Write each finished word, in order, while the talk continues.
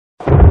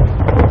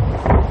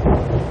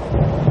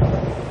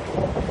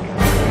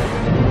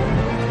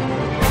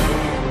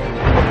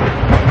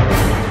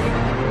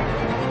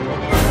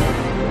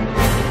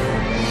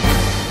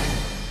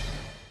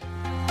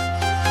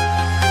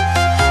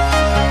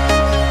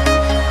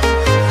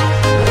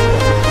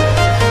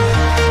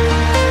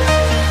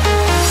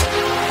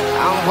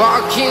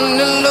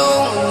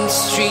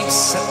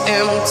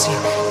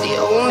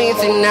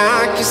and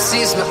I can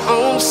see my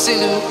own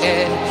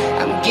silhouette.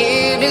 I'm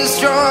getting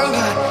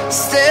stronger,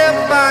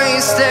 step by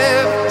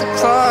step. The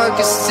clock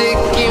is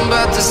ticking,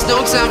 but there's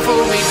no time for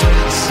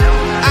regrets.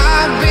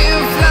 I've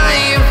been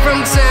flying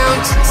from town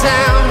to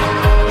town,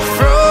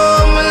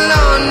 from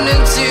London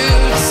to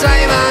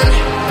Taiwan.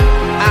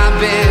 I've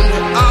been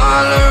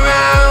all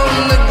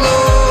around the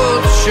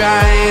globe,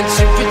 trying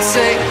to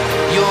protect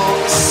your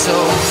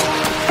soul.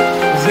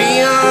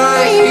 We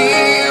are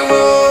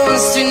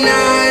heroes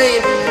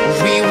tonight.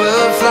 We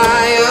will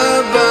fly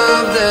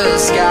above the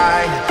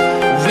sky.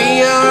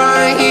 We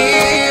are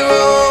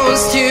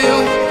heroes tonight.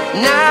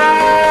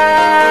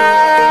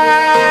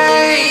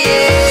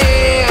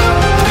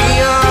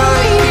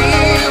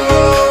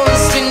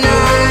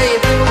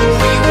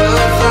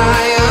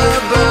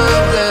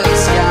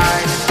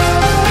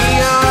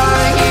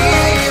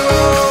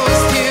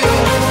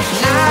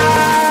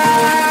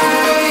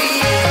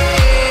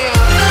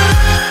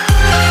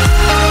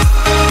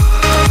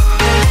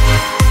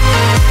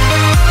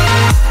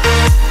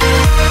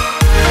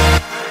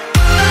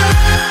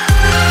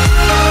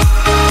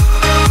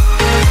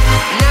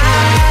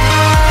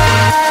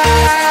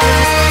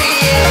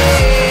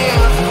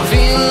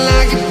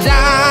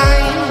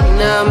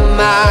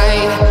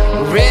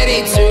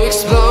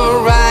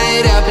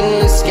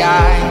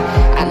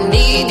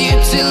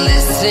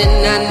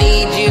 I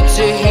need you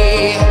to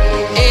hear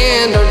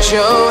and don't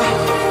show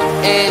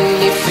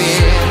any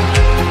fear.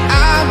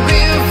 I've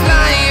been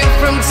flying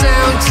from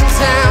town to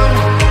town,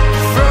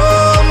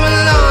 from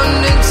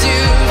London to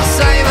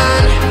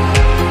Taiwan.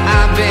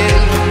 I've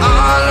been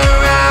all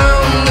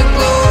around the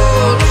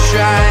globe,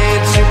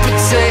 trying to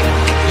protect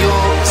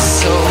your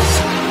soul.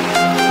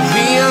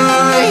 We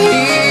are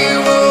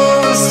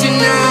heroes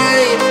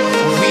tonight.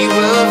 We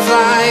will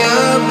fly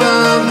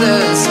above the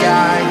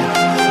sky.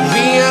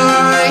 We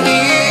are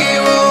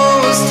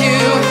heroes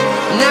tonight,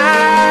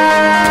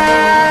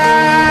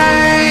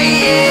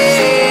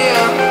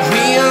 yeah.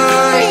 We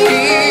are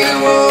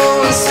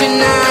heroes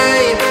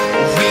tonight.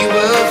 We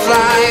will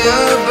fly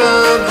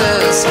above the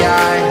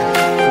sky.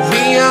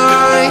 We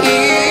are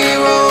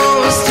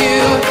heroes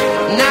tonight,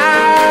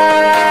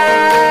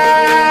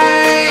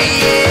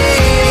 yeah.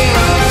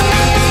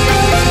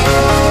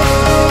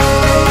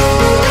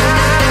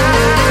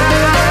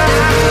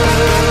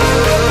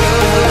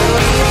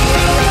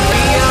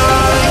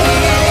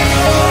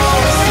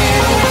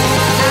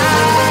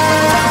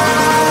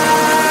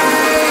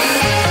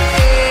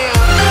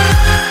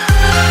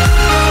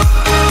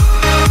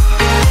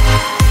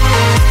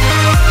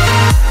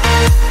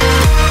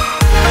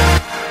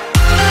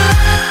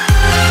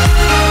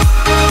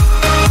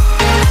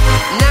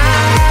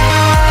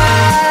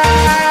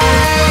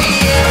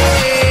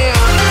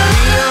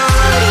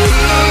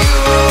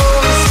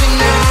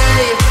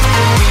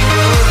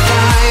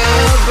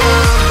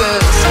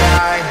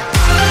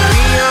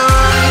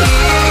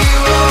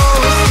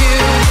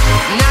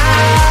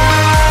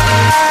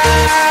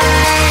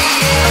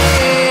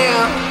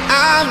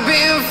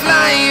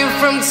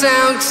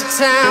 Town to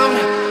town,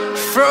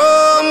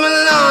 from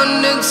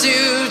London to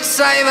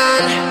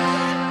Taiwan.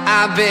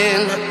 I've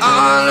been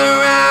all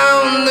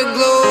around the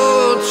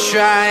globe,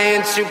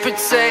 trying to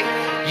protect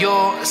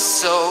your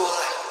soul.